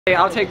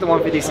I'll take the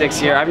 156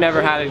 here. I've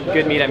never had a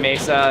good meet at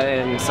Mesa,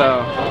 and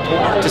so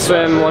to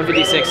swim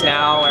 156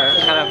 now, or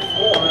kind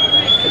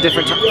of a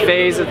different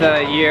phase of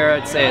the year,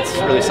 I'd say it's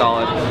really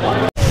solid.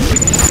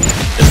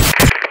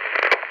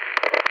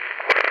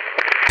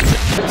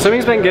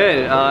 Swimming's been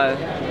good.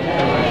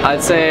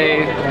 I'd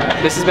say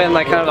this has been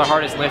like kind of the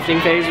hardest lifting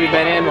phase we've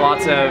been in.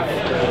 Lots of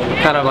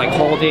kind of like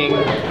holding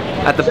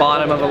at the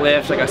bottom of a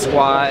lift, like a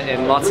squat,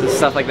 and lots of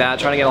stuff like that,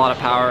 trying to get a lot of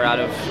power out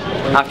of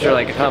after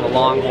like a kind of a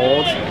long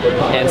hold.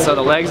 And so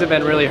the legs have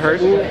been really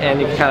hurting,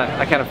 and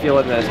I kind of feel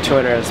it in the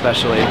 200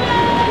 especially.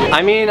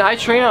 I mean, I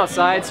train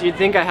outside, so you'd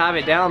think I have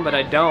it down, but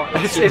I don't.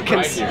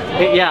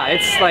 Yeah,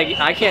 it's like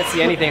I can't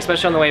see anything,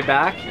 especially on the way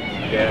back,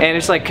 and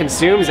it's like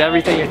consumes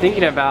everything you're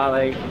thinking about,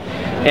 like.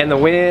 And the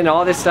wind,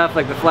 all this stuff,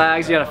 like the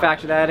flags, you gotta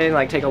factor that in,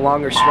 like take a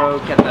longer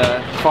stroke at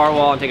the far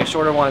wall and take a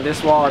shorter one at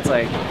this wall. It's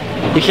like,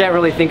 you can't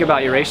really think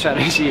about your race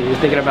strategy. You're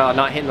thinking about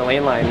not hitting the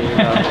lane line.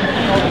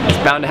 It's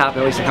bound to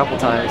happen at least a couple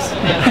times.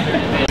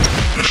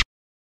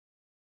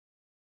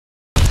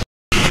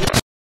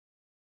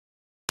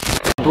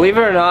 Believe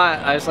it or not,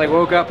 I just like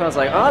woke up and I was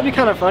like, oh, it'd be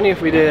kind of funny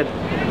if we did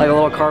like a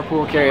little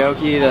carpool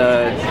karaoke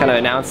to kind of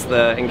announce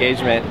the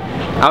engagement.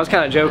 I was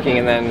kind of joking,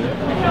 and then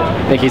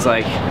Nikki's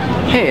like,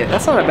 hey,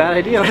 that's not a bad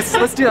idea,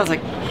 let's do that. I was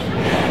like,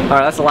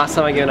 alright, that's the last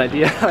time I get an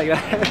idea like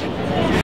that.